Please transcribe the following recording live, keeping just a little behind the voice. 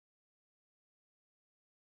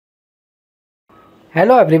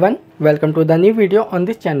Hello everyone, welcome to the new video on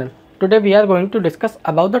this channel. Today we are going to discuss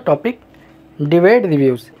about the topic Dewaid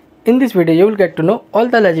Reviews. In this video you will get to know all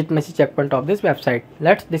the legitimacy checkpoint of this website.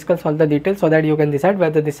 Let's discuss all the details so that you can decide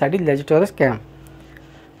whether this site is legit or a scam.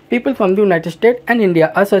 People from the United States and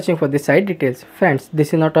India are searching for this site details. Friends,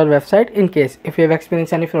 this is not our website. In case if you have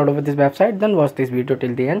experienced any fraud over this website, then watch this video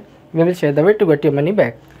till the end. We will share the way to get your money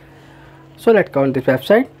back. So let's go on this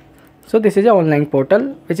website. So this is an online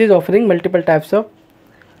portal which is offering multiple types of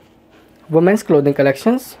women's clothing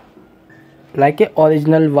collections like a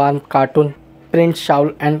original warm cartoon print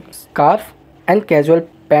shawl and scarf and casual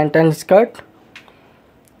pant and skirt.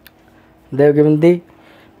 They have given the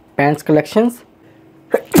pants collections,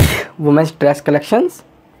 women's dress collections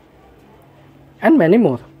and many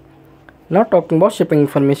more. Now talking about shipping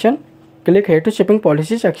information, click here to shipping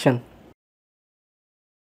policy section.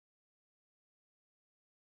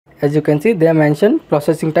 As you can see, they have mentioned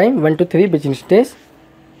processing time 1 to 3 business days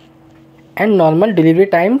and normal delivery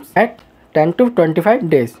times at 10 to 25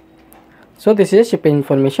 days. So this is shipping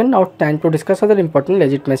information. Now time to discuss other important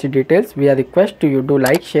legitimacy details. We are request to you to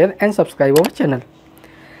like, share and subscribe our channel.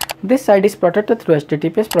 This site is protected through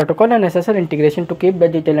HTTPS protocol and SSL integration to keep the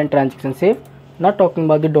detail and transaction safe. Now talking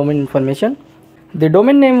about the domain information. The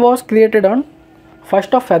domain name was created on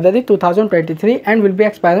 1st of February 2023 and will be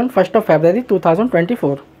expired on 1st of February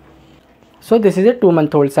 2024. So this is a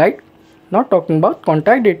 2-month-old site. Now talking about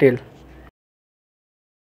contact detail.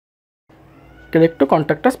 Click to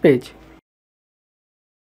contact us page.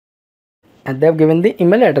 And they have given the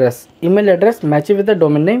email address. Email address matches with the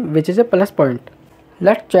domain name, which is a plus point.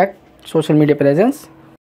 Let's check social media presence.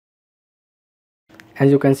 As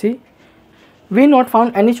you can see, we not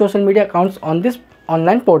found any social media accounts on this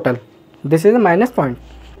online portal. This is a minus point.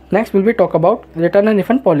 Next will be talk about return and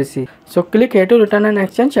refund policy. So click here to return and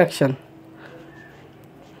exchange section.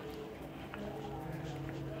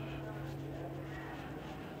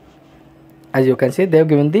 As you can see, they have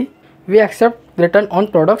given the we accept return on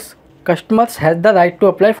products. Customers has the right to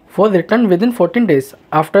apply for return within 14 days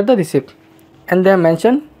after the receipt. And they have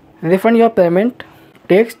mentioned refund your payment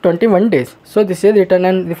takes 21 days. So this is return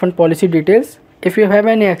and refund policy details. If you have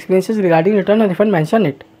any experiences regarding return or refund, mention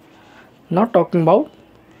it. Now talking about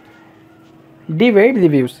Dewaid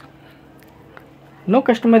Reviews. No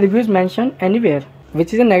customer reviews mentioned anywhere,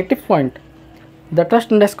 which is a negative point. The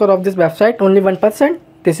trust index score of this website only 1%.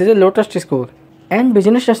 This is a low trust score. And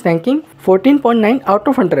business trust ranking 14.9 out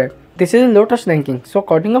of 100. This is a low trust ranking. So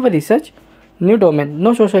according to our research, new domain,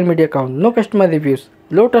 no social media account, no customer reviews,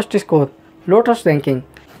 low trust score, low trust ranking.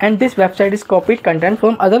 And this website is copied content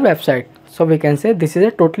from other website. So we can say this is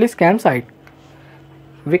a totally scam site.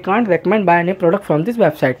 We can't recommend buy any product from this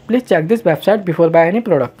website. Please check this website before buy any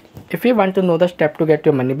product. If you want to know the step to get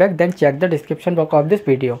your money back, then check the description box of this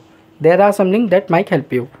video. There are some links that might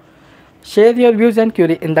help you. Share your views and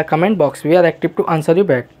query in the comment box. We are active to answer you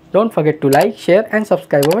back. Don't forget to like, share and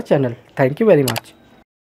subscribe our channel. Thank you very much.